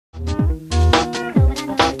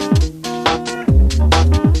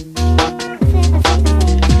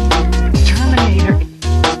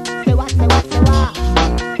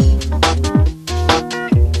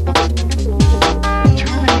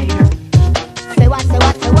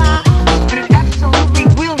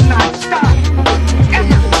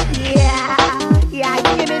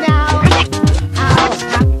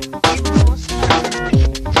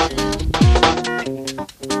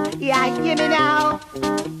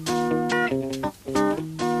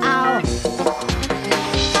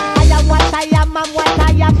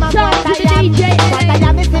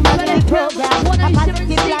program. A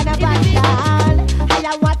positive plan of action. I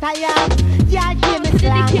am what I am. Yeah, give me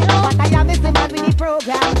slang. What I am is the man with the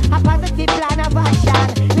program. A positive plan of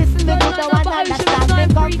action. Listen me good, don't understand. Me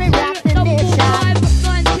come for rock the nation.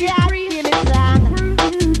 Yeah, give me slang.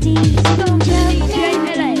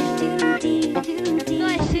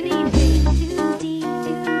 Nice and easy.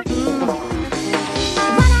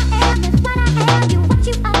 What I am is what I am. You what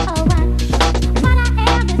you want. What I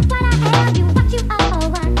am is what I am. You what you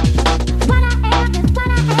want. What I am is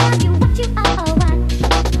what I am. You what you want.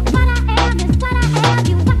 What I am is what I am.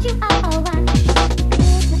 You what you want.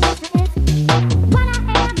 What I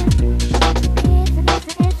am is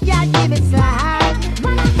Yeah, give me slang.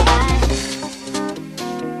 what I am.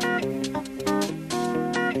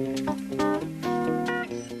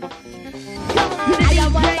 I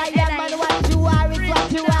am what I am and what you are is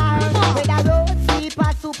what you are. Whether road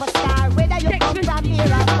sweeper, superstar, whether you come from here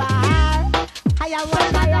or far. I am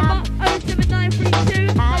what I am. Number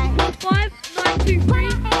 07932 145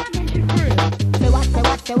 923. Say what, say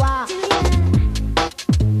what, say what.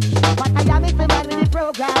 What I am is the man with the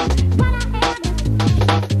program.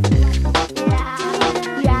 Yeah,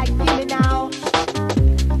 yeah, give me now.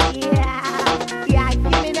 Yeah, yeah,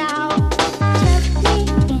 give me now. Took me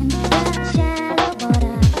in the shallow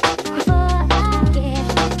water before I get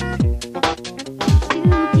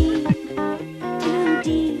too deep, too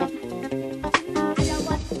deep. I am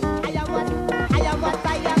what, I am what, I am what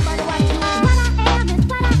I am and what you are. What I am is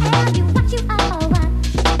what I am. You what you want.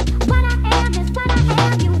 What I am is what I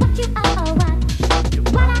am. You what you want.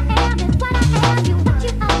 What I am is what I am. You what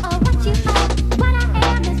you want. What you want. What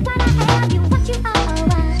I am is what I am. You what you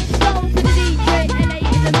want. Soul to the DJ, LA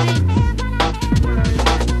in the mix.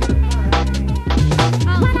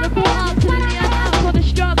 Out to the court, out to the neon, out for the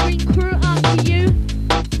Star Green crew, out to you.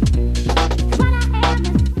 What I am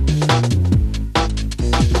is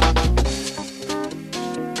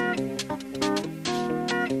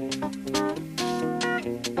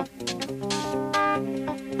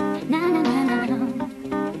na na na na.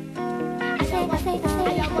 I say I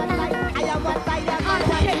am what I am and what I am. I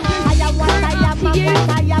am what I am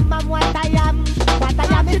and what I am. What I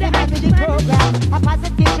am is the man with the program. A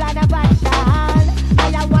positive plan of action. I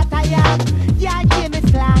am what I am. Yeah, give me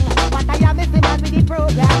slang. What I am is the man with the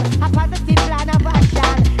program. A positive plan of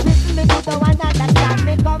action. Listen me good, don't understand.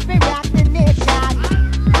 Me come for rock the nation.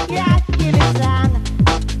 Yeah, give me slang.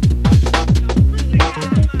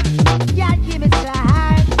 Yeah, give me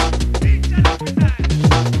slang.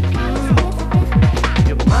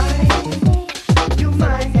 You're mine, you're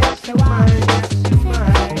mine, yes, you're mine, yes, you're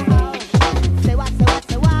mine. Say what, say what,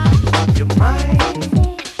 say what. You're mine,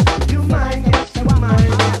 you're mine, yes, you're mine,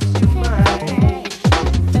 yes, you're mine.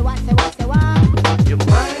 Say what, say what, say what. You're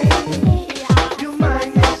mine, you're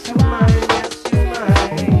mine, yes, you're mine, yes, you're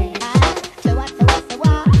mine. Say what, say what, say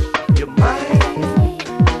what. You're mine,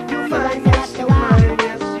 you're mine, yes, you're mine,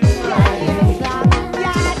 yes, you're Yeah, give me mine. some.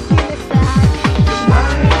 Yeah, give me some.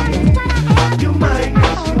 You're mine, you're mine,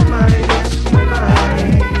 yes, you're mine, yes, you're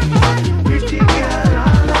mine. Pretty girl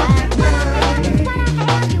all of the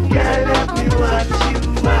time. Yeah, let me what you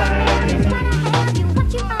want. you what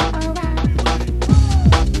you want.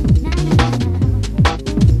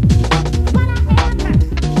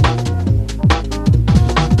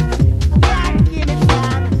 Yeah, give me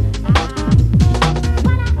some.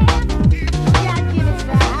 Yeah, give me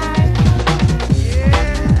some.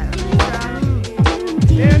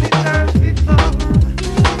 Many times before,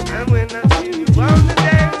 and when I see you on the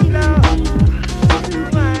dance floor, you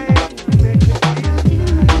might make me feel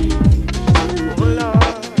fine. Oh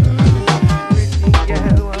Lord, pretty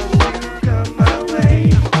girl, won't you come my way?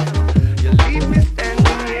 You leave me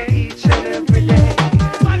standing here each and every day.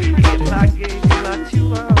 If I gave you what you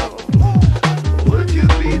want, would you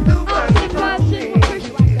be the one Out to the for person, me?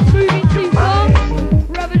 moving too fast.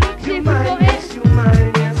 Rather look, see You if we've got mine, it. yes, you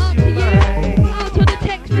mine, yes, Out to you you. mine. Out to the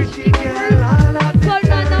text Pretty messaging girl, crew. all of the Phone line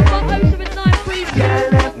time. number 07932 Yeah,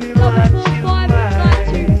 let me what you 445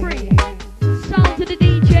 923. Sound to the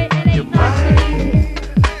DJ, LA You're nice and easy. mine,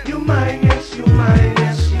 you mine, yes, you mine,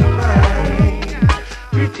 yes, you mine.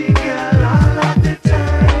 Pretty girl all of the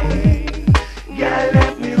time. Yeah,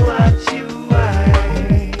 let me watch you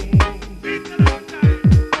wine.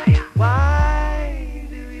 Why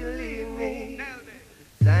do you leave me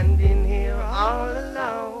standing here all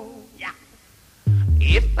alone?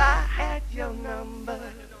 If I had your number,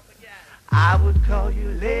 I would call you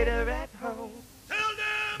later at home.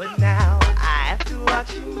 But now I have to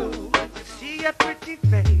watch you move to see your pretty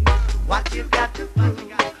face. What you got to prove?